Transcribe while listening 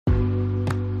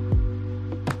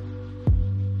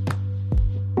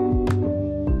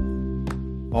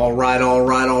All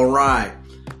right.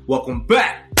 Welcome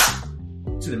back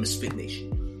to the Misfit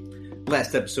Nation.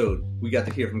 Last episode, we got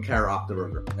to hear from Kara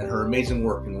Ochterberger and her amazing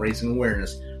work in raising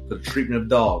awareness for the treatment of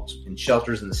dogs in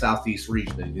shelters in the southeast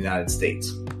region of the United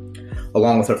States,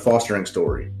 along with her fostering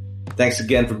story. Thanks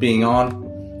again for being on,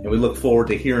 and we look forward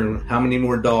to hearing how many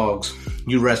more dogs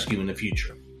you rescue in the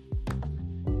future.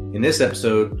 In this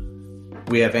episode,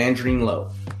 we have Andrene Low,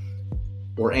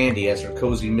 or Andy as her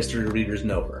cozy mystery readers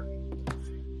know her.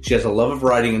 She has a love of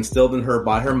writing instilled in her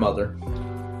by her mother,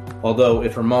 although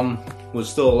if her mom was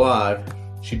still alive,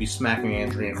 she'd be smacking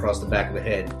Andrene across the back of the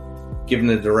head, given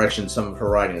the direction some of her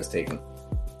writing has taken.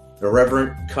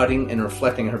 Irreverent, cutting, and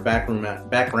reflecting her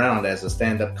background as a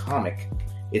stand-up comic,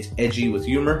 it's edgy with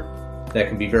humor that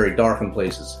can be very dark in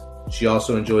places. She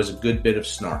also enjoys a good bit of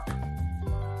snark.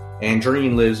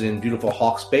 Andrene lives in beautiful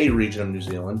Hawke's Bay region of New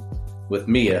Zealand with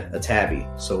Mia, a tabby,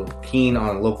 so keen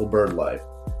on local bird life.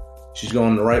 She's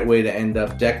going the right way to end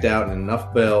up decked out in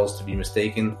enough bells to be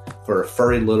mistaken for a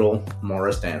furry little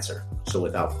Morris dancer. So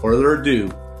without further ado,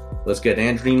 let's get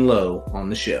Andrene Low on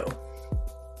the show.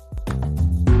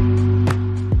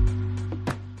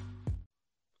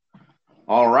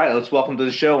 All right, let's welcome to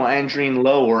the show Andrene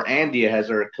Low, or Andy as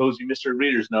her cozy mystery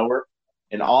readers know her,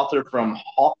 an author from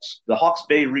the Hawke's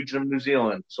Bay region of New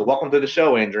Zealand. So welcome to the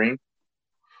show, Andrene.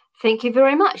 Thank you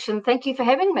very much, and thank you for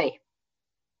having me.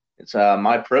 It's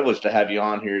my privilege to have you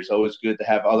on here. It's always good to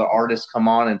have other artists come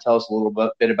on and tell us a little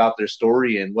bit about their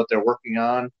story and what they're working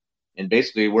on, and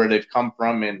basically where they've come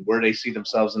from and where they see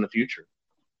themselves in the future.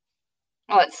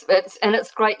 Oh,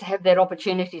 it's great to have that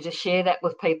opportunity to share that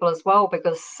with people as well,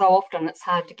 because so often it's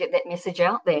hard to get that message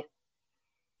out there.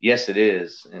 Yes, it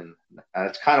is, and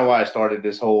that's kind of why I started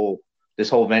this whole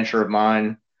venture of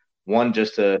mine. One,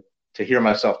 just to hear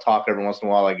myself talk every once in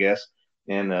a while, I guess,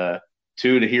 and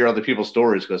two, to hear other people's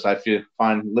stories, because I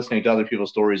find listening to other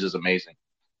people's stories is amazing.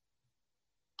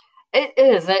 It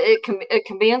is. It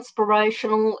can be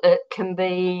inspirational. It can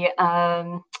be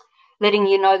letting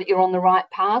you know that you're on the right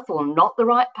path or not the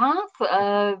right path.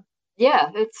 I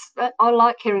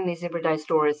like hearing these everyday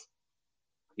stories.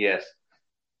 Yes.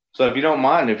 So if you don't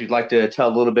mind, if you'd like to tell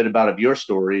a little bit about your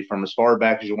story from as far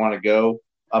back as you want to go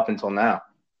up until now.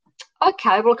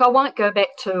 Okay, well, look, I won't go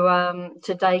back to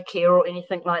daycare or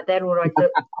anything like that. Or I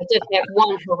did have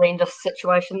one horrendous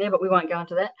situation there, but we won't go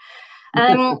into that.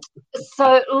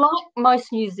 So, like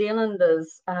most New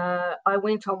Zealanders, I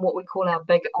went on what we call our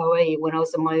big OE when I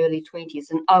was in my early 20s,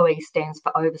 and OE stands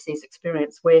for Overseas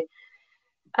Experience, where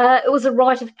it was a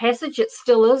rite of passage. It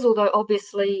still is, although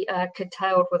obviously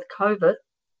curtailed with COVID.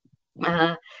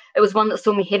 It was one that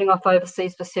saw me heading off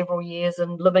overseas for several years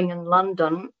and living in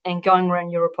London and going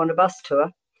around Europe on a bus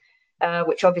tour,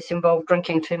 which obviously involved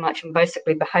drinking too much and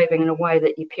basically behaving in a way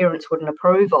that your parents wouldn't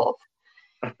approve of.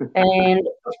 And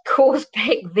of course,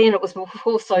 back then it was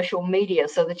before social media,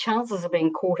 so the chances of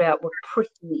being caught out were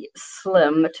pretty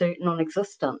slim to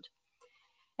non-existent.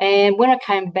 And when I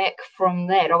came back from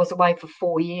that, I was away for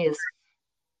 4 years.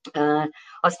 I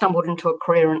stumbled into a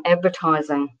career in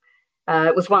advertising.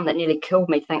 It was one that nearly killed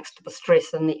me thanks to the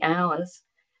stress and the hours.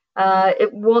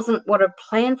 It wasn't what I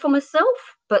planned for myself,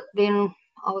 but then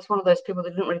I was one of those people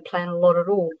that didn't really plan a lot at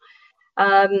all.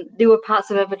 There were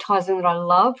parts of advertising that I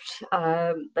loved.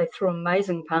 They threw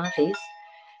amazing parties,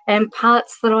 and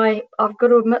parts that I've got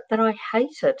to admit that I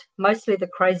hated, mostly the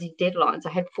crazy deadlines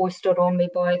I had foisted on me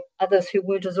by others who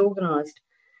weren't as organised.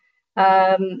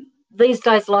 These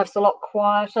days, life's a lot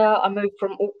quieter. I moved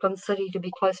from Auckland City to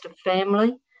be close to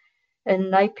family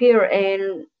in Napier,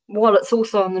 and while it's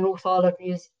also on the North Island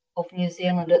of New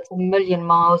Zealand, it's a million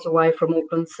miles away from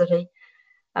Auckland City.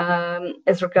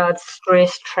 As regards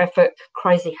stress, traffic,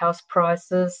 crazy house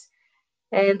prices,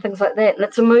 and things like that. And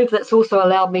it's a move that's also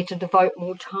allowed me to devote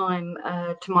more time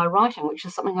to my writing, which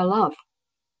is something I love.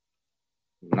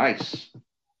 Nice.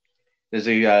 Does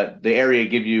the area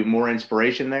give you more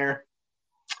inspiration there?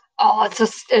 Oh,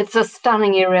 it's a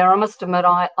stunning area. I must admit,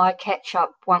 I catch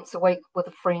up once a week with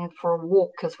a friend for a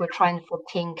walk because we're trained for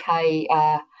 10K.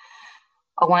 I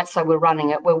won't say we're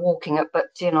running it, we're walking it, but,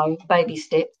 baby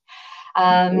steps.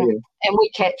 And we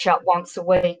catch up once a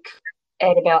week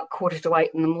at about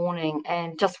 7:45 in the morning,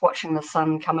 and just watching the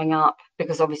sun coming up,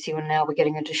 because obviously we're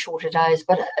getting into shorter days,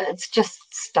 but it's just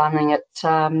stunning. It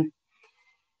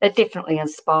definitely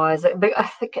inspires.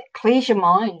 I think it clears your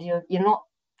mind. You're not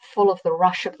full of the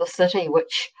rush of the city,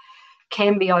 which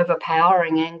can be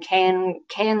overpowering and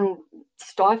can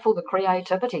stifle the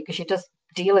creativity because you're just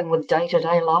dealing with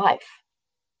day-to-day life.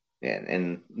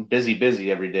 And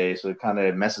busy every day, so it kind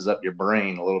of messes up your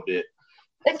brain a little bit.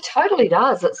 It totally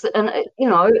does.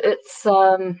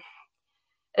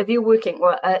 if you're working,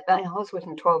 well, I was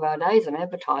working 12-hour days in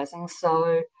advertising,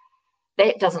 so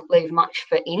that doesn't leave much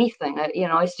for anything.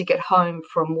 I used to get home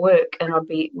from work and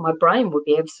my brain would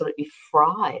be absolutely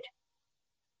fried.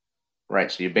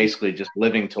 Right. So you're basically just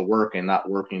living to work and not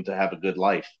working to have a good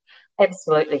life.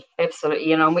 Absolutely,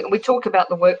 absolutely. We talk about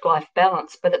the work-life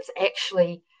balance, but it's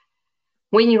actually,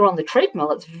 when you're on the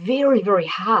treadmill, it's very, very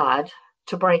hard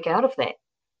to break out of that.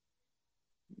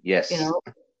 Yes.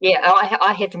 Yeah,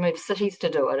 I had to move cities to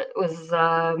do it. It was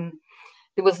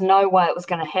there was no way it was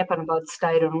going to happen if I'd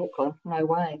stayed in Auckland. No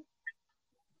way.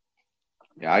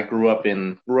 Yeah, I grew up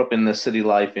in the city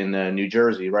life in New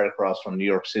Jersey, right across from New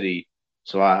York City.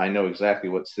 So I know exactly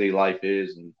what city life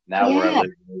is. And now where I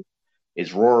live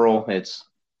is rural.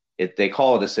 They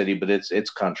call it a city, but it's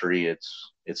country.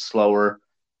 It's slower,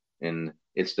 and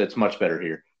it's much better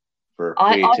here for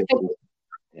creativity.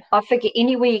 I figure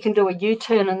anywhere you can do a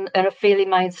U-turn in a fairly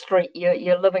main street,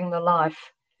 you're living the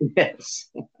life. Yes.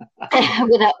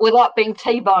 without being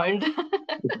T-boned.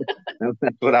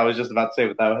 That's what I was just about to say,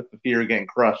 without the fear of getting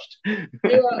crushed.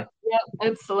 Yeah,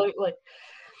 absolutely.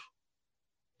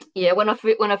 Yeah, when I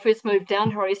first moved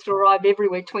down here, I used to arrive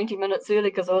everywhere 20 minutes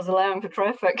early because I was allowing for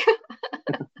traffic.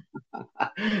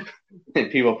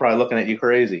 And people are probably looking at you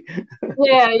crazy.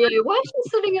 Yeah. Why is she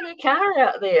sitting in her car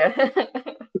out there?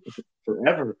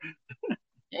 Forever.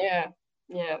 Yeah.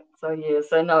 So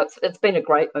no, it's been a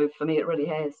great move for me. It really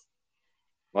has.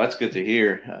 Well, that's good to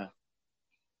hear.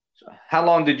 How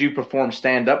long did you perform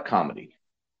stand-up comedy?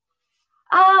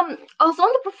 I was on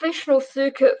the professional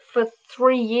circuit for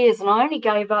 3 years, and I only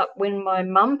gave up when my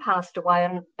mum passed away,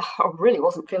 and I really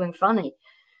wasn't feeling funny.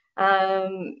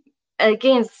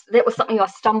 Again, that was something I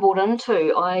stumbled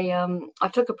into. I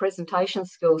took a presentation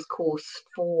skills course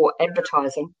for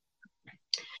advertising,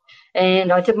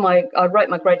 and I wrote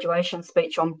my graduation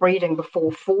speech on breeding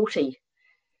before 40,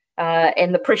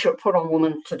 and the pressure it put on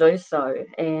women to do so,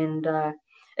 and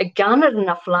it garnered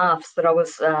enough laughs that I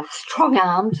was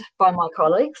strong-armed by my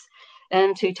colleagues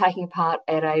into taking part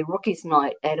at a rookies'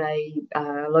 night at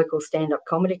a local stand-up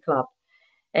comedy club.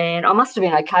 And I must have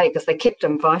been okay because they kept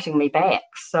inviting me back.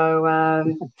 So,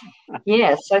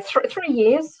 so 3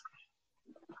 years.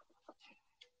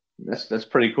 That's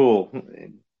pretty cool,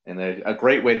 and a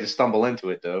great way to stumble into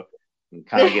it, though, and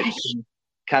kind of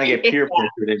get peer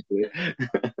pressured into it.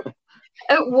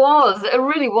 It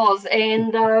really was,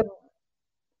 and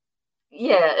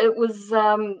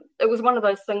it was one of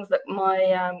those things that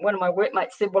my one of my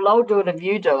workmates said, "Well, I'll do it if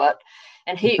you do it,"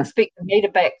 and he expected me to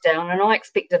back down, and I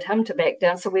expected him to back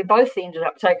down. So we both ended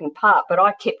up taking part, but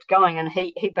I kept going, and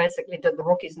he basically did the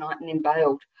rookies' night and then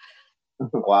bailed.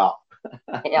 Wow.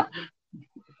 Yeah.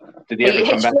 Did he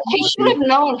ever come back? He should have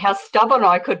known how stubborn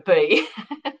I could be.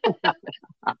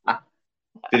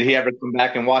 Did he ever come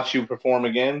back and watch you perform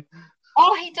again?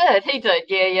 Oh, he did.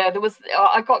 Yeah.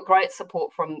 I got great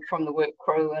support from the work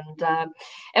crew,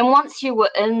 and once you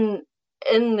were in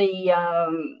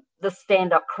the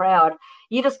stand-up crowd,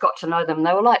 you just got to know them.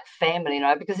 They were like family,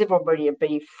 because everybody would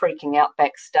be freaking out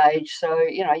backstage. So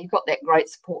you got that great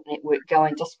support network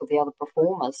going just with the other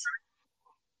performers.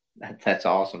 That's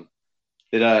awesome.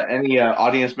 Did any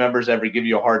audience members ever give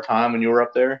you a hard time when you were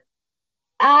up there?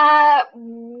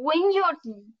 When your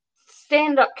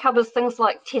stand-up covers things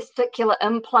like testicular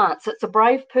implants, it's a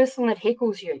brave person that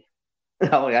heckles you.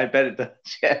 Oh, I bet it does.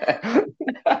 Yeah.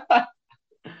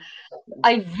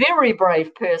 A very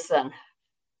brave person.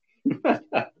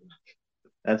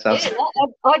 That sounds. Yeah,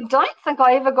 I don't think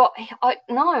I ever got. I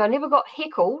never got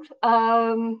heckled.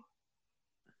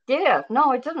 Yeah,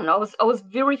 no, I didn't. I was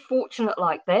very fortunate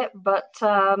like that, but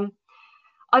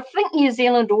I think New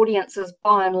Zealand audiences,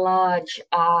 by and large,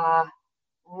 are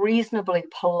reasonably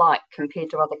polite compared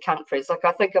to other countries. Like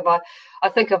I think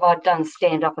if I'd done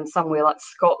stand up in somewhere like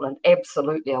Scotland,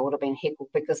 absolutely I would have been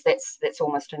heckled because that's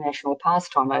almost a national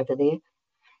pastime over there.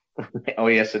 Oh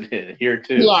yes, it is here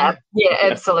too. Yeah,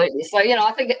 absolutely. So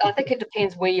I think it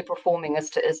depends where you're performing as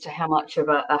to how much of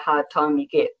a hard time you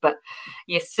get. But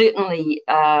yes, certainly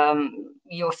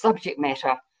your subject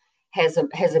matter has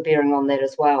a bearing on that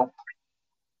as well.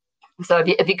 So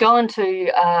if you go into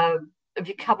if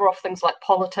you cover off things like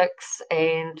politics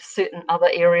and certain other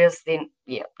areas, then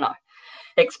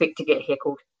expect to get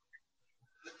heckled.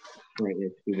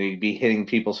 You'd be hitting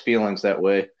people's feelings that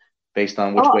way, based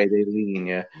on which way they lean.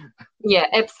 Yeah. Yeah,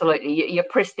 absolutely. You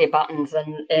press their buttons,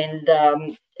 and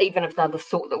even if they're the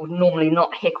sort that would normally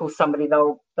not heckle somebody, they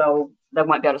won't be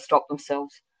able to stop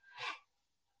themselves.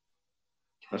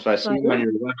 So I see on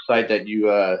your website that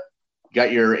you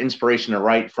got your inspiration to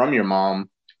write from your mom.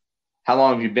 How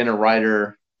long have you been a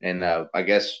writer? And I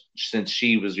guess since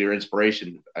she was your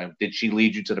inspiration, did she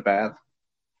lead you to the path?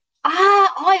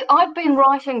 I've been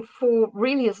writing for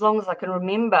really as long as I can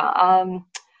remember.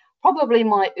 Probably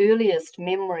my earliest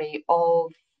memory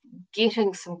of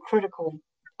getting some critical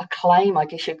acclaim, I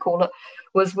guess you'd call it,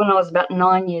 was when I was about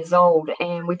 9 years old,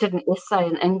 and we did an essay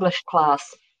in English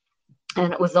class,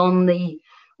 and it was on the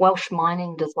Welsh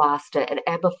mining disaster at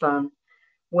Aberfan,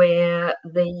 where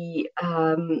the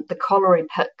colliery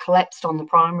pit collapsed on the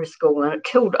primary school, and it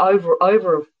killed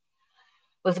over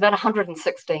was about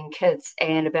 116 kids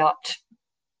and about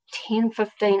 10,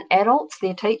 15 adults,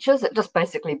 their teachers. It just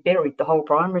basically buried the whole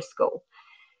primary school.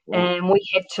 Wow. And we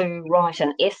had to write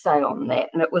an essay on that.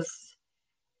 And it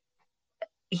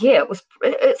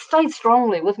stayed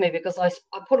strongly with me because I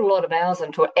put a lot of hours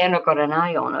into it, and I got an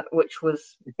A on it, which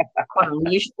was quite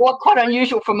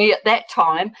unusual for me at that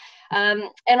time. And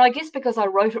I guess because I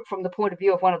wrote it from the point of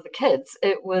view of one of the kids,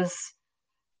 it was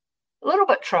a little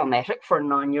bit traumatic for a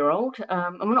 9-year-old.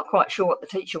 I'm not quite sure what the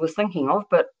teacher was thinking of,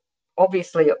 but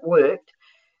obviously it worked.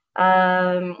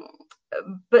 But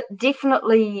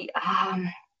definitely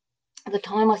the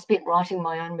time I spent writing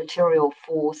my own material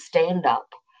for stand-up,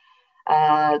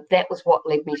 that was what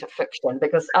led me to fiction,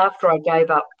 because after I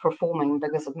gave up performing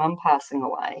because of Mum passing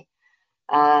away,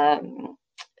 I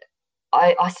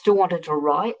still wanted to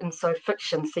write, and so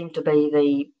fiction seemed to be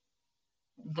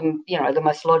the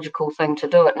most logical thing to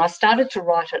do it. And I started to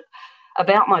write it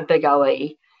about my big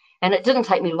OE, and it didn't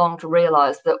take me long to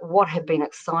realise that what had been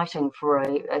exciting for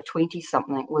a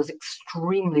 20-something was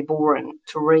extremely boring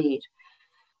to read.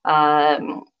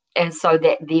 And so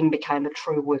that then became a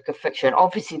true work of fiction.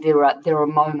 Obviously, there are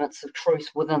moments of truth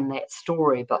within that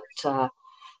story, but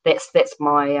that's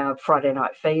my Friday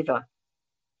Night Fever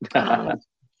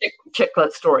chick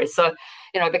lit story. So,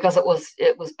 because it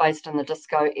was based in the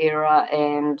disco era,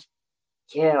 and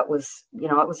yeah, it was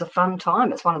a fun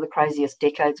time. It's one of the craziest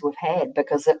decades we've had,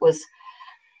 because it was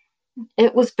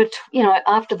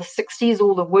after the 60s,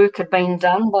 all the work had been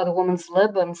done by the women's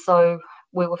lib, and so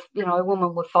we were,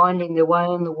 women were finding their way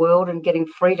in the world and getting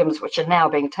freedoms which are now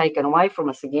being taken away from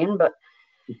us again. But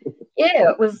yeah,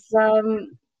 it was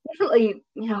definitely,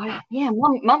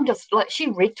 Mum just, like, she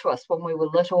read to us when we were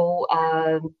little.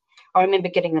 I remember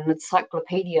getting an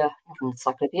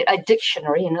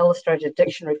dictionary, an illustrated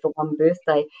dictionary for one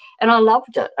birthday, and I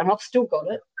loved it, and I've still got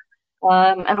it.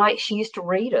 And I actually used to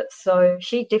read it, so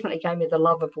she definitely gave me the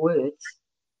love of words.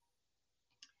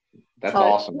 That's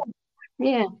awesome.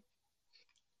 Yeah.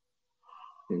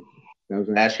 I was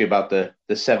going to ask you about the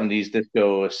 70s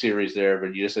disco series there,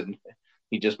 but you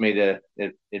just made it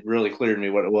really clear to me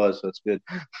what it was. So that's good.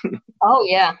 Oh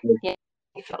yeah,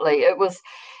 definitely. It was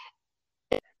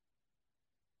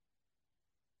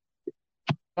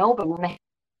Melbourne, and they had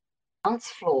dance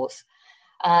floors,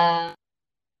 and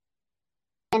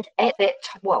at that they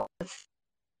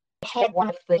had one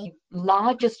of the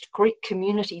largest Greek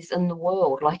communities in the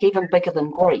world, like even bigger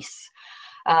than Greece.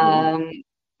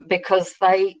 Because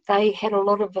they had a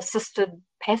lot of assisted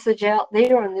passage out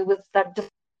there, and there was that.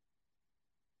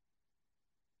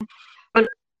 But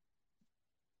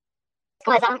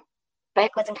guys aren't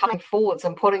backwards and coming forwards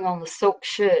and putting on the silk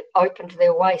shirt open to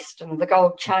their waist and the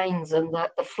gold chains and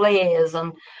the flares,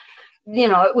 and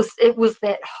it was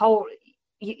that whole.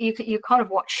 You kind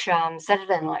of watch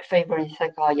Saturday Night Fever and you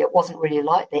think, oh yeah, it wasn't really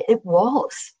like that. It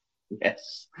was.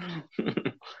 Yes.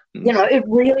 It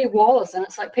really was. And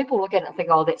it's like people look at it and think,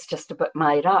 oh, that's just a bit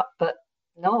made up. But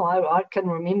no, I can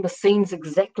remember scenes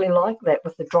exactly like that,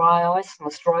 with the dry ice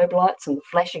and the strobe lights and the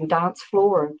flashing dance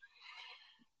floor,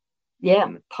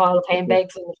 and pile of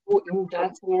handbags on the floor, you're all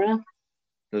dancing around.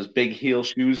 Those big heel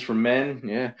shoes for men,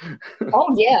 yeah.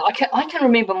 Oh yeah, I can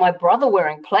remember my brother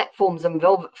wearing platforms and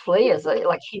velvet flares.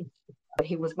 Like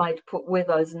he was made to wear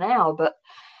those now, but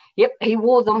yep, he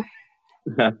wore them.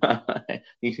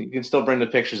 You can still bring the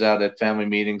pictures out at family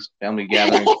meetings, family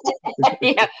gatherings.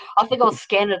 Yeah, I think I'll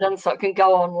scan it in so it can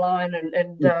go online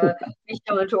and be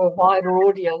shown to a wider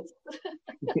audience.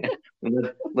 Yeah.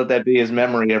 Let that be his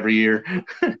memory every year.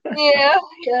 Yeah,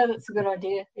 that's a good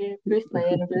idea. Yeah,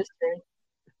 birthday, anniversary.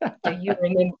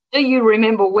 Do you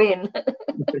remember when?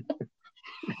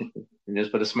 And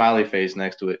just put a smiley face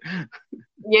next to it.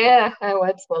 Yeah, oh,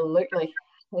 absolutely.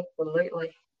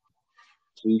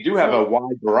 So you do have a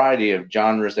wide variety of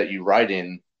genres that you write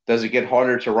in. Does it get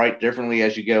harder to write differently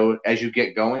as you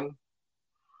get going?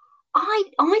 I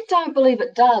don't believe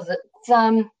it does. It's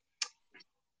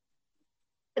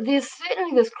there's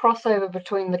certainly this crossover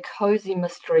between the cozy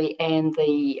mystery and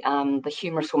the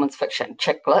humorous woman's fiction,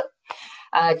 chick lit.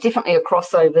 Definitely a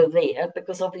crossover there,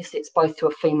 because obviously it's both to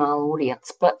a female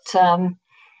audience. But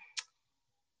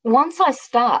once I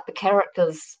start, the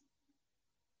characters,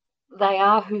 they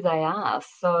are who they are.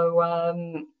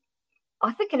 So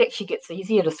I think it actually gets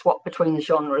easier to swap between the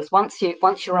genres once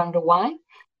you're underway.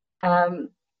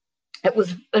 It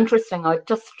was interesting. I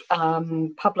just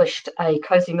published a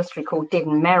cozy mystery called Dead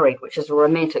and Married, which is a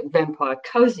romantic vampire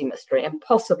cozy mystery and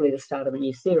possibly the start of a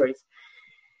new series.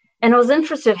 And I was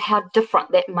interested how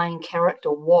different that main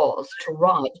character was to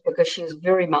write, because she was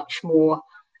very much more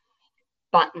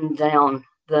buttoned down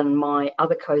than my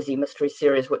other cozy mystery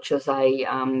series, which is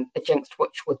a Jinxed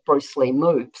Witch with Bruce Lee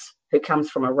moves, who comes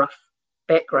from a rough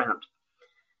background.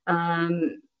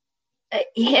 And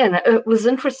it was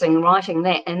interesting writing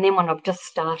that. And then when I've just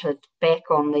started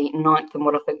back on the 9th and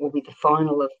what I think will be the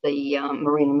final of the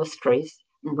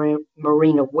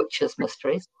Marina Witches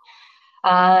mysteries,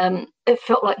 it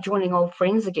felt like joining old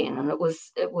friends again. And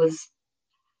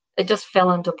it just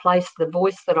fell into place. The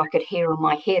voice that I could hear in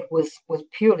my head was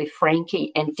purely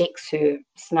Frankie, and Dex, her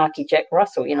snarky Jack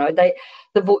Russell.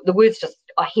 The words just,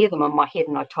 I hear them in my head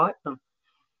and I type them.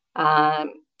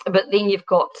 But then you've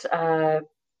got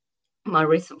my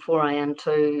recent foray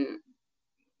into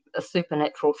a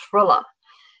supernatural thriller,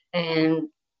 and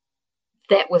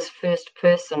that was first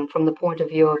person from the point of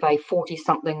view of a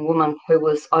 40-something woman who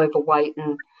was overweight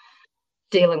and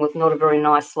dealing with not a very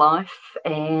nice life,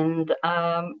 and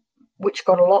which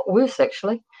got a lot worse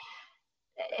actually.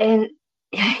 And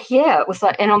yeah, it was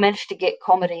like, and I managed to get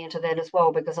comedy into that as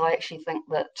well, because I actually think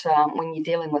that when you're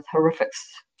dealing with horrific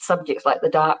subjects like the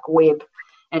dark web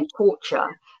and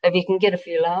torture, if you can get a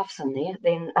few laughs in there,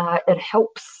 then it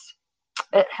helps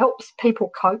people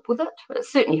cope with it. It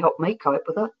certainly helped me cope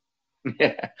with it.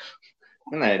 Yeah,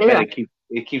 and I bet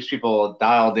it keeps people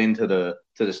dialed into the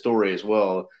story as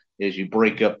well, as you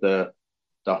break up the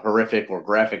horrific or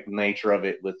graphic nature of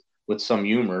it with some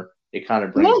humor. It kind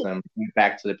of brings them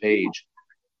back to the page.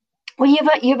 Well,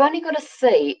 you've only got to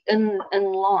see in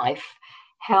life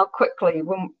how quickly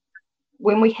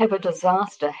when we have a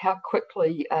disaster, how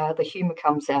quickly the humour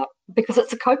comes out, because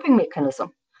it's a coping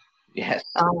mechanism. Yes.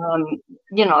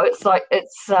 It's like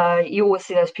you always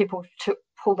see those people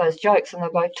pull those jokes and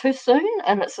they'll go too soon,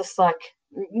 and it's just like,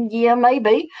 yeah,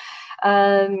 maybe.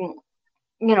 After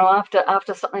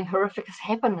something horrific has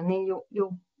happened, and then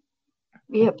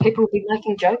people will be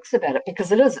making jokes about it,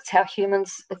 because it's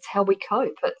how we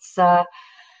cope. It's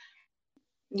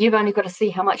you've only got to see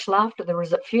how much laughter there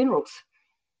is at funerals.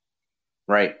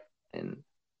 Right. And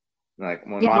like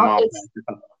when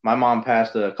my mom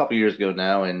passed a couple years ago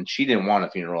now, and she didn't want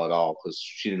a funeral at all because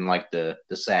she didn't like the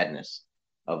sadness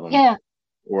of them. Yeah.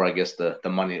 Or I guess the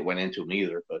money that went into them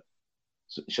either. But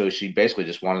so she basically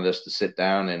just wanted us to sit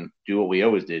down and do what we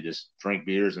always did, just drink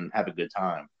beers and have a good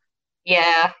time.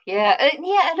 Yeah,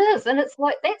 it is, and it's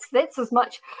like that's as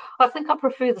much. I think I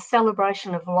prefer the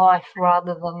celebration of life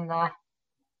rather than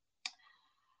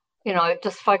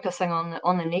just focusing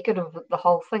on the negative of the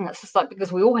whole thing. It's just like,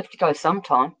 because we all have to go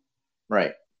sometime.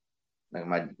 Right.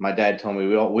 Like my dad told me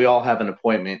we all have an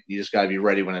appointment. You just got to be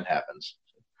ready when it happens.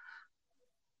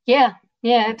 Yeah,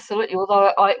 absolutely.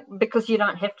 Although because you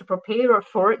don't have to prepare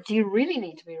for it, do you really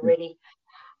need to be ready?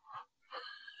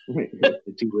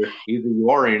 It's either you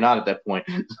are or you're not at that point.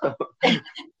 Yeah,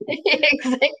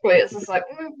 exactly. It's just like,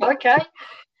 okay,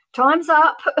 time's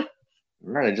up. All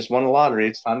right, I just won the lottery.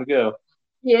 It's time to go.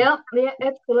 Yeah,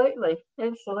 absolutely.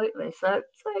 So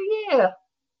yeah.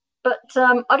 But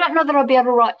I don't know that I'll be able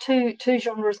to write two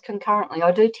genres concurrently.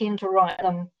 I do tend to write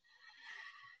them.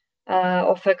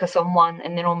 I'll focus on one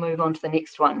and then I'll move on to the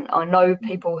next one. I know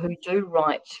people who do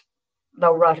write,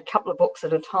 they'll write a couple of books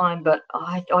at a time, but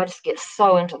I just get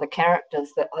so into the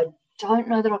characters that I don't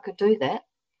know that I could do that.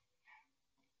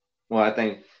 Well, I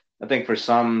think for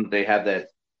some they have that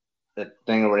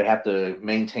thing where they have to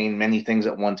maintain many things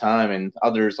at one time, and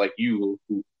others like you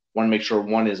who want to make sure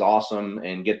one is awesome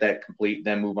and get that complete,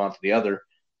 then move on to the other.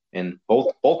 And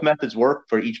both methods work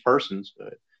for each person. So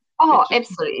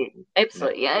absolutely.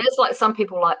 Yeah, it's like some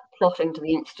people like plotting to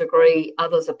the nth degree,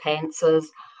 others are pantsers.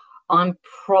 I'm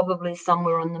probably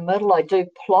somewhere in the middle. I do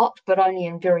plot, but only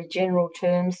in very general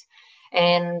terms,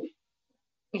 and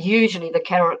usually the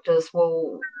characters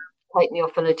will take me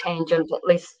off on a tangent at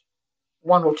least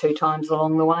one or two times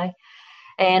along the way.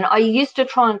 And I used to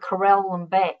try and corral them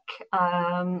back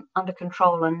under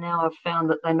control, and now I've found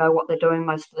that they know what they're doing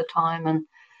most of the time. And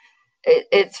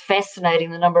it's fascinating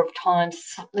the number of times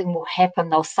something will happen.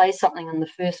 They'll say something in the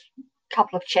first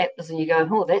couple of chapters and you go,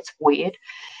 oh, that's weird.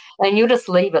 And you'll just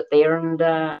leave it there and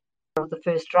the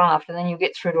first draft, and then you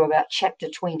get through to about chapter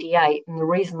 28, and the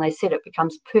reason they said it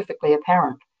becomes perfectly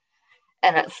apparent.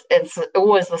 And it's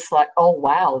always this like, oh,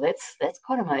 wow, that's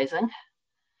quite amazing.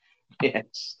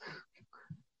 Yes.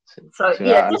 So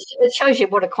yeah, it shows you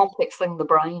what a complex thing the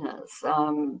brain is.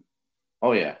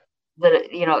 Oh yeah, that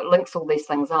it links all these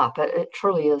things up. It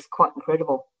truly is quite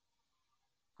incredible.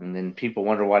 And then people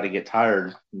wonder why they get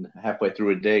tired halfway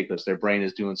through a day because their brain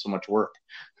is doing so much work.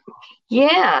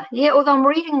 Yeah. Although I'm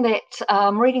reading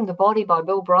The Body by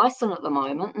Bill Bryson at the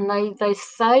moment, and they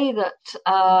say that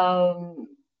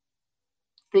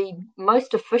the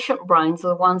most efficient brains are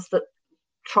the ones that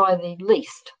try the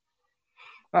least,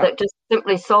 that just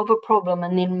simply solve a problem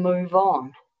and then move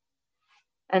on,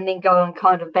 and then go and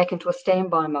kind of back into a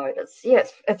standby mode. It's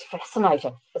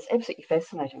fascinating. It's absolutely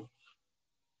fascinating.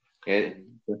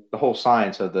 The whole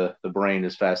science of the brain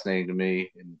is fascinating to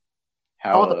me, and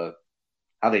how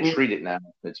they treat it now.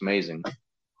 It's amazing.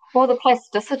 Well, the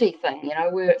plasticity thing,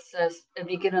 where it says if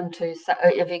you get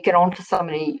onto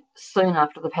somebody soon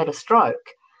after they've had a stroke,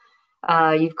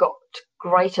 you've got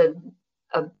greater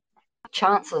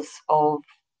chances of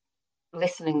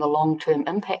lessening the long-term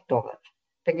impact of it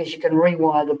because you can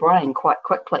rewire the brain quite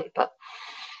quickly. But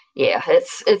yeah,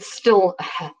 it's still,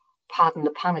 pardon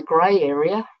the pun, a grey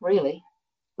area, really.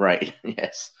 Right.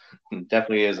 Yes, it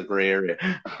definitely is a grey area.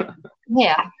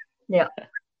 Yeah.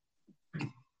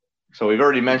 So we've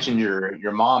already mentioned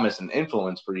your mom as an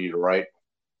influence for you to write.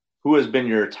 Who has been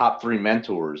your top 3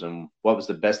 mentors, and what was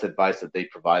the best advice that they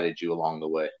provided you along the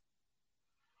way?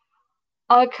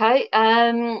 Okay.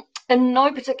 In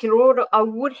no particular order, I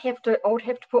would have to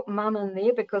put Mum in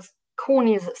there because,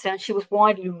 corny as it sounds, she was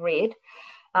widely read,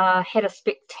 had a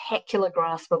spectacular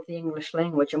grasp of the English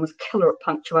language, and was killer at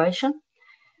punctuation.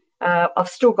 I've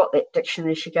still got that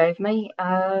dictionary she gave me.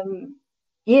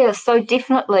 So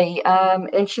definitely.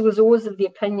 And she was always of the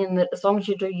opinion that as long as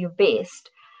you do your best,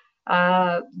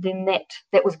 then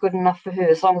that was good enough for her,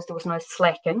 as long as there was no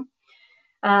slacking.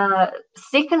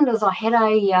 Second is I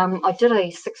did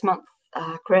a 6-month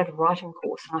creative writing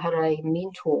course, and I had a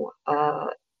mentor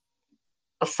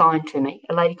assigned to me,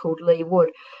 a lady called Lee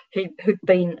Wood, who'd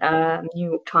been a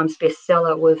New York Times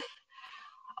bestseller with,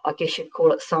 I guess you'd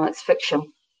call it, science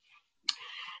fiction.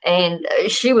 And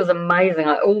she was amazing.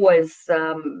 I always,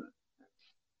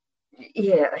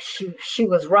 she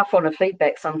was rough on her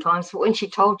feedback sometimes, but when she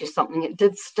told you something, it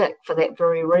did stick for that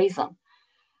very reason.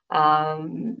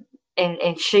 And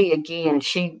she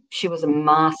was a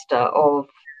master of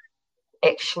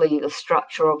actually the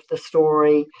structure of the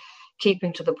story,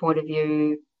 keeping to the point of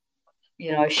view,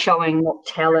 showing, not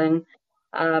telling.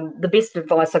 The best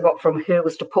advice I got from her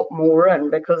was to put more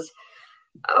in, because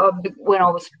when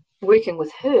I was working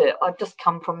with her, I'd just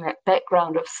come from that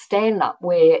background of stand-up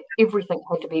where everything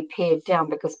had to be pared down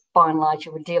because by and large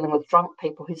you were dealing with drunk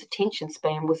people whose attention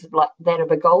span was like that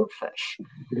of a goldfish.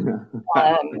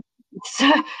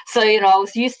 So I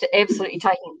was used to absolutely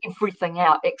taking everything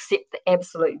out except the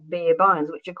absolute bare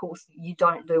bones, which of course you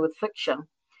don't do with fiction.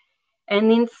 And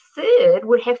then third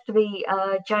would have to be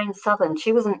Jane Southern.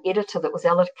 She was an editor that was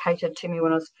allocated to me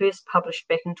when I was first published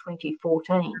back in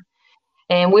 2014.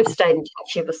 And we've stayed in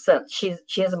touch ever since.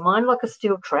 She has a mind like a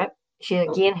steel trap. She,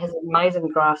 again, has an amazing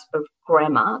grasp of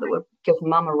grammar that would give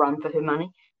Mum a run for her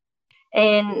money.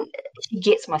 And she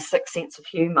gets my sixth sense of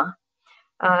humour.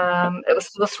 It was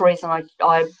for this reason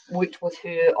I worked with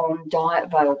her on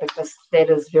Diet Veil, because that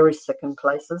is very sick in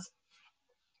places.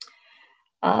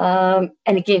 And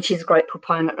again, she's a great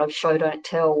proponent of show don't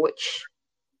tell, which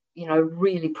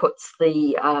really puts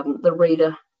the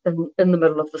reader in the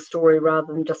middle of the story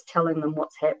rather than just telling them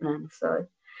what's happening. So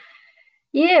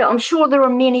yeah, I'm sure there are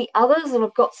many others, and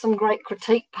I've got some great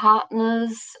critique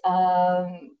partners.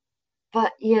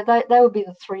 But yeah, they would be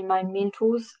the 3 main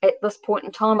mentors at this point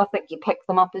in time. I think you pick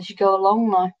them up as you go along,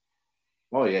 though.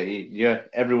 Oh yeah,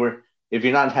 everywhere. If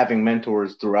you're not having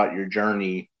mentors throughout your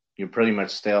journey, you're pretty much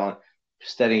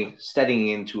steadying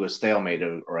into a stalemate,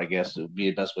 or I guess would be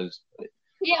the best way.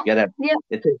 Yeah.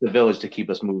 It takes a village to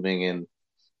keep us moving, and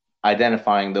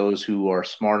identifying those who are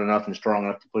smart enough and strong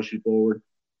enough to push you forward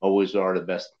always are the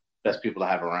best people to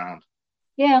have around.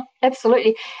 Yeah,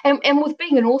 absolutely. And with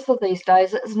being an author these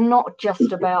days, it's not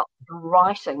just about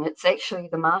writing. It's actually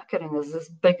the marketing is as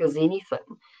big as anything,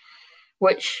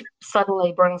 which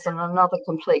suddenly brings in another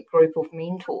complete group of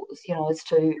mentors, as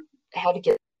to how to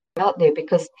get out there.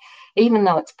 Because even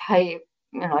though it's pay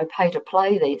to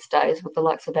play these days with the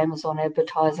likes of Amazon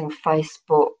advertising,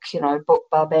 Facebook,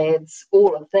 BookBub ads,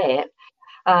 all of that,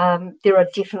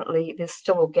 there's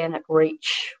still organic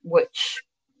reach, which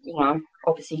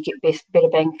obviously you get better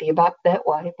bang for your buck that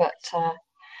way. But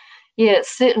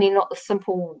it's certainly not the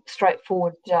simple,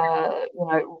 straightforward,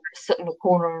 sit in a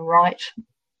corner and write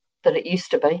that it used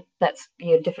to be. That's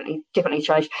definitely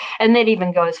changed. And that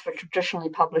even goes for traditionally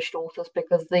published authors,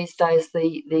 because these days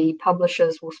the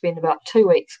publishers will spend about 2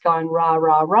 weeks going rah,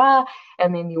 rah, rah,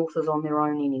 and then the author's on their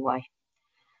own anyway.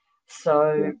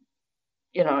 So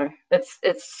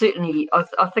it's certainly,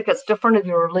 I think it's different if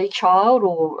you're a Lee Child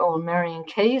or Marion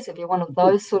Keyes. If you're one of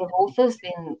those sort of authors,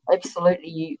 then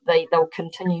absolutely they'll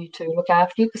continue to look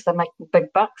after you because they make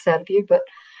big bucks out of you. But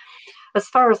as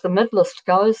far as the mid-list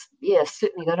goes, yeah,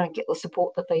 certainly they don't get the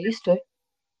support that they used to.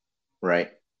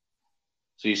 Right.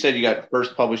 So you said you got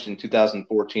first published in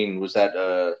 2014. Was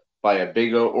that by a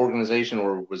big organization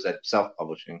or was that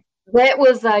self-publishing? That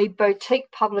was a boutique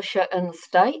publisher in the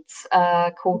States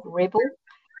called Rebel,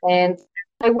 and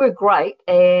they were great.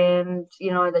 And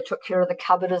they took care of the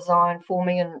cover design for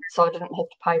me, and so I didn't have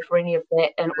to pay for any of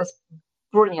that. And it was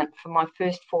brilliant for my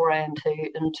first foray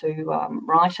into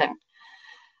writing.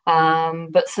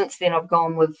 But since then, I've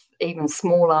gone with even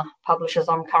smaller publishers.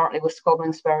 I'm currently with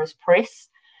Squabbling Sparrows Press,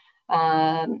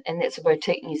 and that's a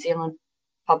boutique New Zealand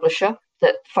publisher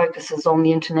that focuses on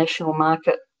the international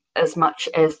market as much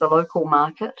as the local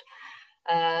market.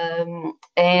 And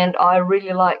I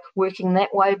really like working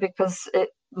that way because it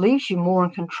leaves you more in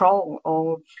control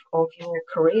of your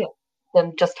career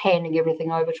than just handing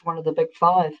everything over to one of the big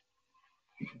five.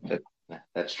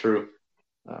 That's true.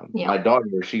 My daughter,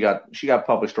 she got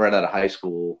published right out of high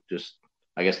school. Just,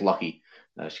 I guess, lucky.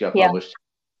 She got published.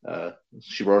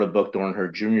 She wrote a book during her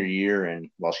junior year, and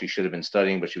while she should have been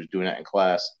studying, but she was doing that in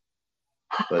class.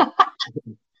 But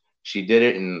she did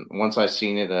it, and once I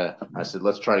seen it, I said,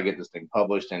 "Let's try to get this thing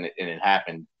published," and it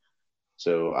happened.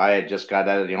 So I had just got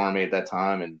out of the Army at that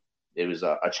time, and it was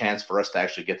a chance for us to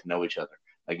actually get to know each other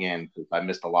again. Because I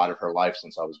missed a lot of her life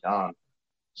since I was gone.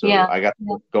 So I got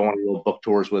to go on little book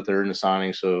tours with her and the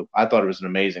signing. So I thought it was an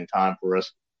amazing time for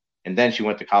us. And then she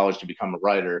went to college to become a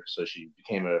writer. So she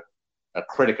became a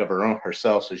critic of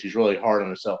herself. So she's really hard on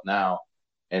herself now.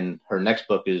 And her next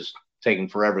book is taking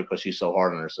forever because she's so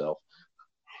hard on herself.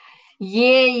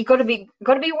 Yeah, you got to be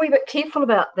a wee bit careful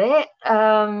about that.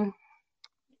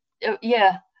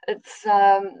 It's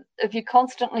if you're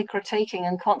constantly critiquing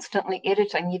and constantly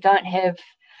editing, you don't have.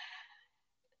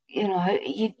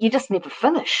 You just never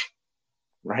finish.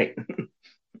 Right.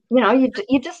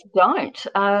 You just don't.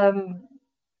 If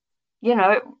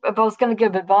I was going to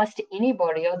give advice to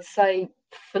anybody, I'd say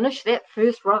finish that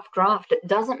first rough draft. It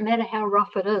doesn't matter how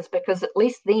rough it is because at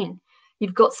least then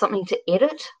you've got something to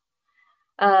edit.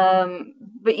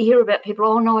 But you hear about people,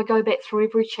 oh no, I go back through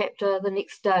every chapter the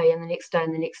next day and the next day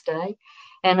and the next day.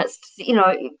 And it's,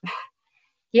 they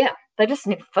just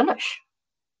never finish.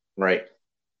 Right.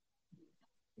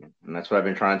 And that's what I've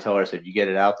been trying to tell her. I said, you get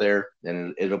it out there,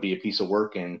 then it'll be a piece of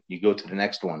work, and you go to the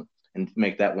next one and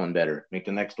make that one better, make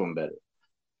the next one better.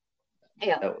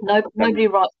 Yeah, nobody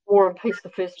writes War and Peace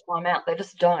the first time out. They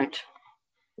just don't.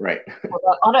 Right.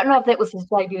 I don't know if that was his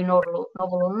debut novel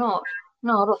or not.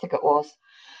 No, I don't think it was.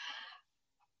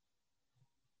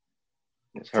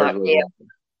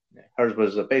 Hers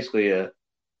was basically a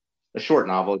short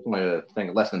novel. It's only I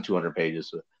think less than 200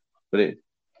 pages, but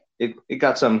it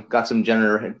got some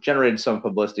generated some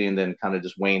publicity and then kind of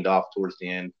just waned off towards the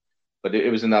end. But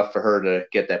it was enough for her to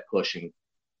get that push and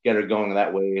get her going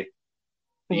that way.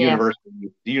 The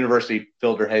university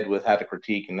filled her head with how to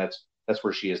critique, and that's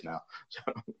where she is now.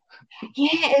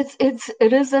 Yeah,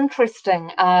 it is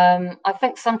interesting. I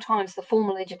think sometimes the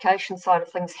formal education side of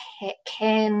things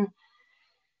can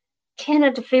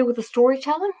interfere with the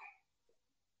storytelling.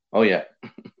 Oh yeah.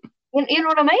 You know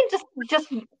what I mean?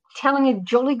 Just telling a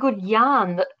jolly good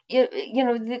yarn that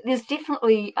there's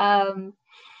definitely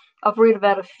I've read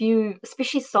about a few,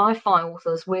 especially sci-fi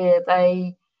authors, where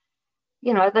they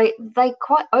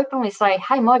quite openly say,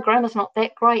 hey, my grammar's not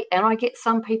that great, and I get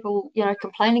some people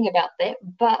complaining about that,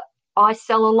 but I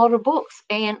sell a lot of books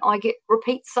and I get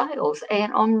repeat sales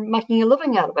and I'm making a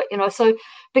living out of it, so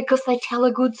because they tell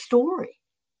a good story.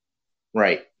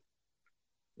 Right.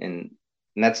 And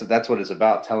that's what it's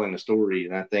about, telling the story.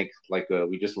 And I think, like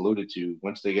we just alluded to,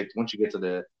 once you get to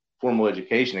the formal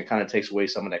education, it kind of takes away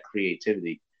some of that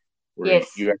creativity, where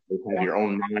you actually have your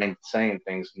own mind saying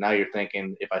things. Now you're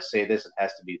thinking, if I say this, it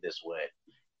has to be this way.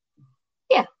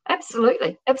 Yeah,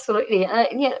 absolutely. It's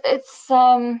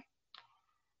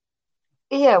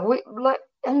we like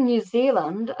in New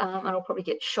Zealand, and I'll probably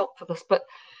get shot for this, but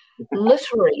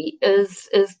literary is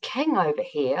king over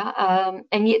here,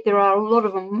 and yet there are a lot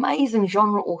of amazing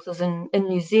genre authors in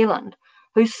New Zealand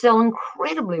who sell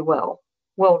incredibly well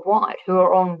worldwide, who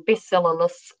are on bestseller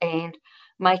lists and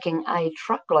making a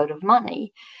truckload of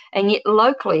money, and yet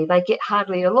locally they get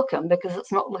hardly a look in because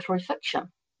it's not literary fiction,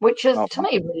 which is to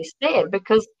me really sad,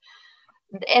 because,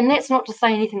 and that's not to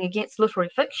say anything against literary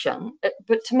fiction,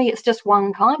 but to me it's just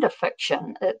one kind of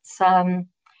fiction. It's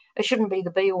it shouldn't be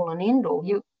the be all and end all.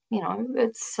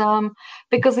 It's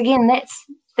because again that's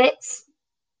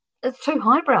it's too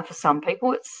highbrow for some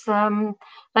people. It's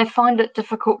they find it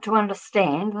difficult to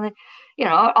understand. And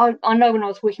I know when I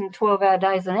was working 12-hour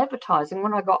days in advertising,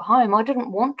 when I got home, I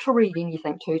didn't want to read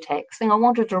anything too taxing. I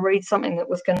wanted to read something that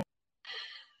was going to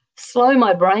slow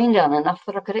my brain down enough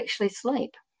that I could actually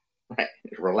sleep. Right.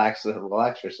 Relax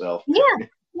yourself.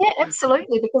 Yeah,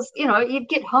 absolutely. Because you'd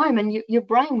get home and your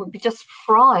brain would be just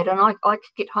fried, and I could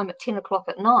get home at 10 o'clock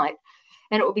at night,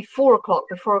 and it would be 4 o'clock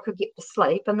before I could get to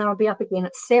sleep, and then I'd be up again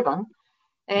at 7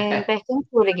 and back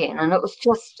into it again. And it was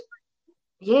just,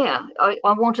 I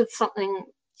wanted something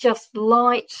just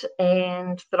light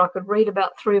and that I could read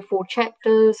about 3 or 4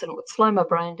 chapters, and it would slow my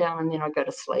brain down, and then I'd go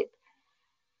to sleep.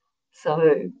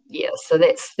 So so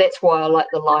that's why I like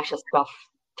the lighter stuff,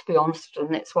 to be honest,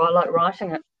 and that's why I like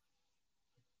writing it.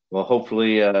 Well,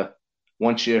 hopefully,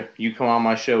 once you come on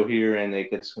my show here, and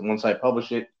once I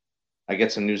publish it, I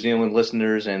get some New Zealand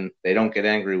listeners, and they don't get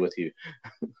angry with you.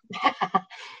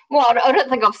 Well, I don't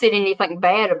think I've said anything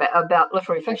bad about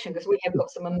literary fiction, because we have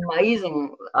got some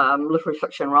amazing literary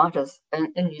fiction writers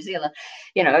in New Zealand,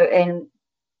 and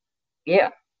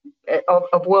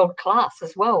of world class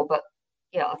as well. But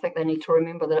I think they need to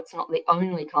remember that it's not the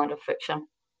only kind of fiction.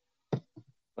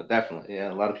 But definitely,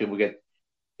 a lot of people get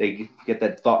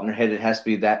that thought in their head, it has to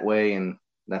be that way, and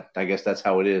I guess that's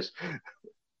how it is.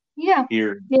 Yeah.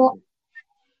 Here,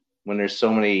 when there's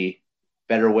so many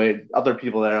better way, other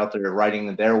people that are out there writing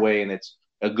in their way, and it's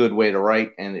a good way to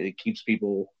write, and it keeps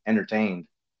people entertained,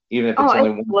 even if it's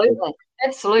only one.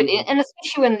 Absolutely, and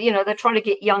especially when they're trying to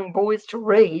get young boys to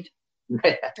read.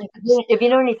 If you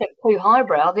do anything too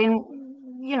highbrow, then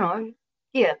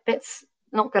that's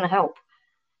not going to help.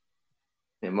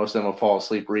 And most of them will fall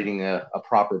asleep reading a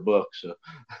proper book. So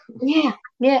yeah,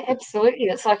 absolutely.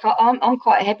 It's like I'm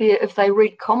quite happy if they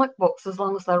read comic books, as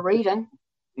long as they're reading.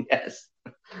 Yes.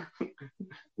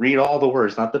 Read all the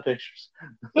words, not the pictures.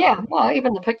 Yeah, well,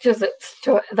 even the pictures,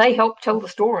 they help tell the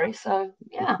story. So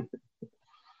yeah.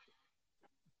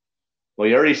 Well,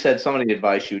 you already said some of the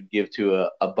advice you'd give to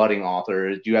a budding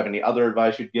author. Do you have any other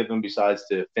advice you'd give them besides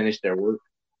to finish their work?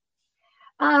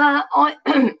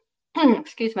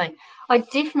 Excuse me. I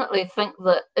definitely think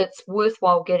that it's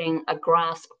worthwhile getting a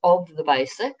grasp of the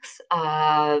basics,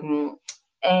 and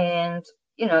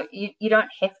you don't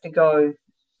have to go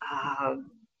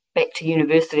back to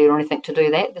university or anything to do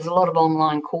that. There's a lot of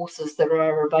online courses that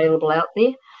are available out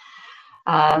there,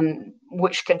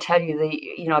 which can tell you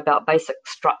about basic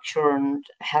structure and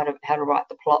how to write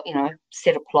the plot,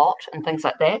 set a plot and things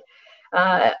like that.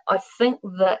 I think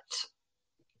that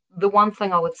the one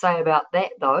thing I would say about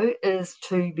that, though, is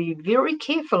to be very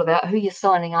careful about who you're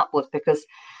signing up with, because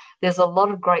there's a lot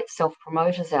of great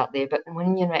self-promoters out there, but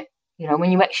when you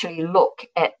actually look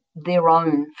at their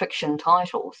own fiction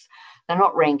titles, they're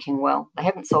not ranking well. They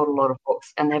haven't sold a lot of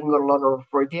books, and they haven't got a lot of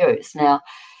reviews. Now,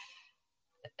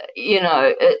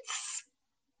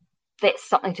 that's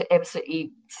something to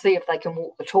absolutely see if they can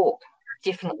walk the talk.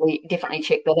 Definitely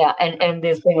check that out. And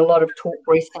there's been a lot of talk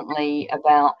recently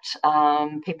about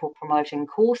people promoting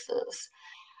courses,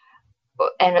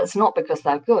 and it's not because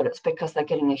they're good, it's because they're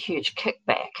getting a huge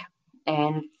kickback.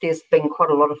 And there's been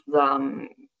quite a lot of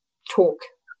talk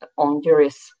on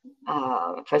various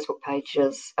Facebook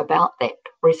pages about that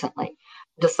recently,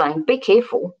 just saying be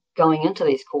careful going into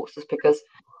these courses, because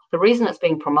the reason it's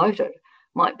being promoted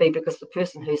might be because the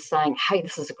person who's saying, hey,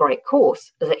 this is a great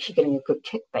course, is actually getting a good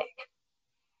kickback.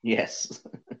 Yes.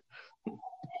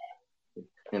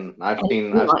 And I've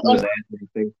seen those ads on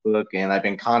Facebook, and I've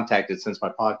been contacted since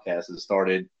my podcast has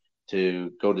started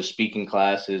to go to speaking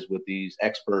classes with these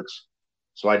experts.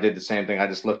 So I did the same thing. I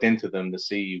just looked into them to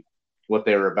see what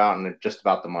they were about, and they're just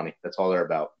about the money. That's all they're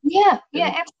about. Yeah,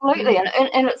 absolutely.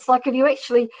 And it's like, if you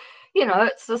actually,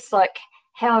 it's just like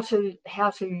how to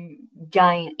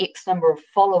gain X number of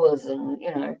followers, and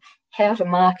how to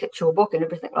market your book and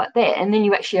everything like that. And then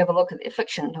you actually have a look at their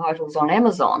fiction titles on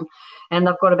Amazon, and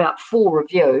they've got about 4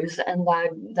 reviews, and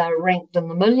they're ranked in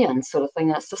the millions, sort of thing.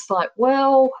 And it's just like,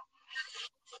 well,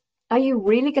 are you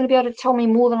really going to be able to tell me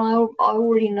more than I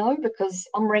already know? Because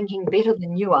I'm ranking better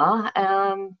than you are,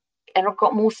 and I've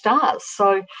got more stars.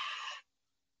 So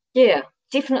yeah,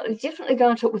 definitely go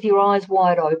into it with your eyes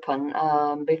wide open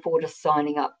before just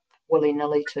signing up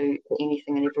willy-nilly to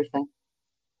anything and everything.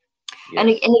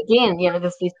 Yes. And again,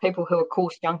 there's these people who are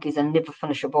course junkies and never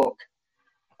finish a book.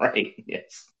 Right.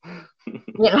 Yes.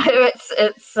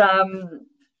 It's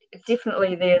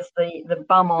definitely, there's the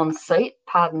bum on seat,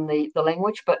 pardon the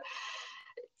language, but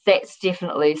that's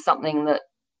definitely something that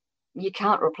you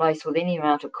can't replace with any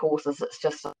amount of courses. It's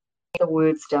just the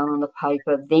words down on the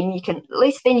paper, then you can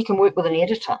work with an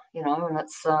editor, and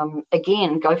it's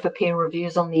again, go for peer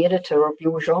reviews on the editor of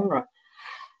your genre,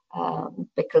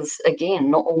 because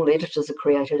again, not all editors are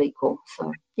created equal.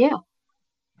 So yeah.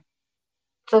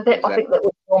 So that exactly. I think that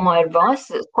was all my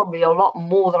advice. It's probably a lot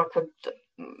more that I could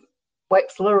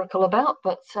wax lyrical about,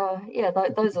 but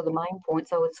those are the main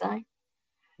points I would say.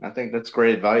 I think that's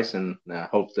great advice, and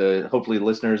hopefully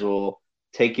listeners will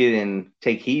take it and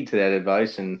take heed to that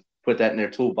advice and put that in their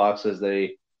toolbox as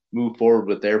they move forward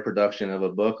with their production of a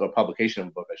book or publication of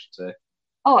a book, I should say.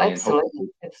 Oh, absolutely.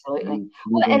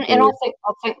 Well, and I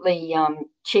think the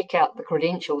check out the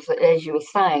credentials, as you were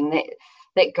saying,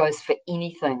 that goes for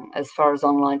anything as far as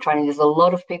online training. There's a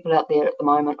lot of people out there at the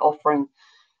moment offering,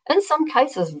 in some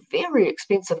cases, very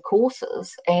expensive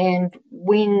courses, and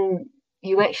when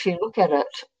you actually look at it,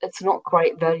 it's not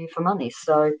great value for money.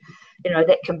 So,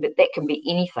 that can be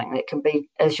anything. That can be,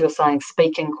 as you're saying,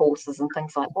 speaking courses and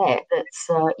things like that. That's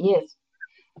yes,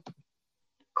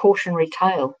 cautionary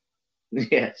tale.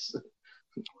 Yes,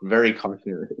 very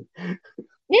cautionary.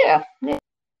 Yeah,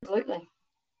 absolutely.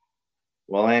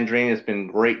 Well, Andrene, it's been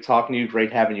great talking to you.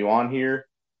 Great having you on here.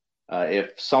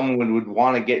 If someone would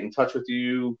want to get in touch with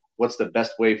you, what's the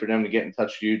best way for them to get in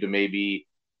touch with you to maybe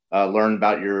learn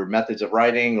about your methods of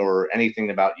writing or anything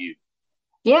about you?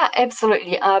 Yeah,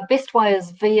 absolutely. Best way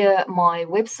is via my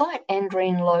website,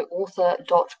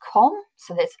 andrenelowauthor.com.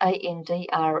 So that's ANDRENE,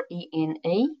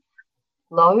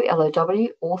 low, LOW,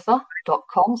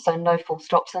 author.com. So no full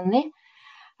stops in there.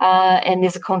 And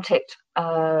there's a contact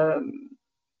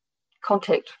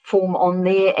form on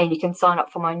there, and you can sign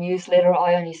up for my newsletter.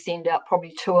 I only send out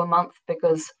probably 2 a month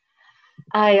because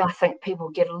I think people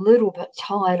get a little bit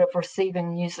tired of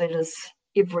receiving newsletters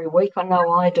every week. I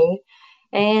know I do.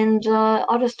 And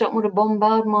I just don't want to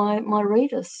bombard my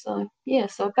readers. So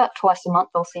about twice a month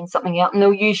I'll send something out, and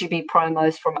there'll usually be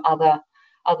promos from other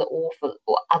authors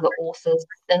or other authors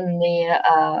in there,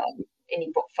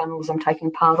 any book funnels I'm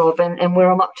taking part of, and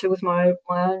where I'm up to with my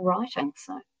own writing.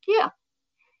 So yeah,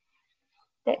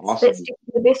 that's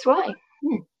the best way.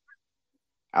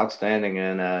 Outstanding.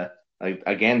 And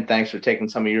again, thanks for taking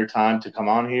some of your time to come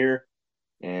on here,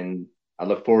 and I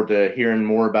look forward to hearing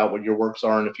more about what your works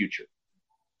are in the future.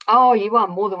 Oh, you are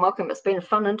more than welcome. It's been a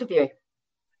fun interview.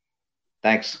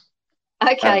 Thanks.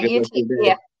 Okay, you take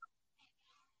care.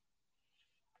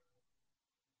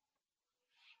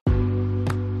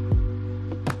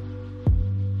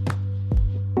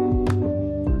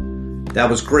 That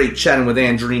was great chatting with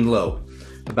Andrene Low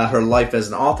about her life as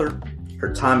an author,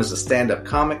 her time as a stand-up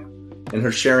comic, and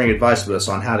her sharing advice with us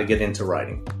on how to get into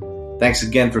writing. Thanks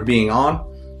again for being on,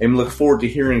 and we look forward to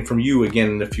hearing from you again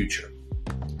in the future.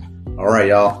 All right,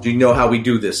 y'all. You know how we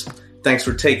do this. Thanks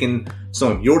for taking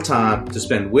some of your time to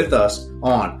spend with us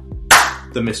on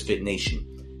the Misfit Nation.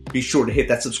 Be sure to hit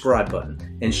that subscribe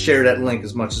button and share that link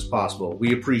as much as possible.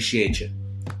 We appreciate you.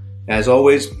 As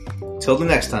always, till the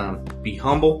next time, be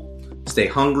humble, stay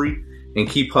hungry, and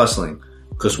keep hustling,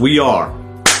 because we are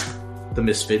the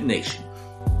Misfit Nation.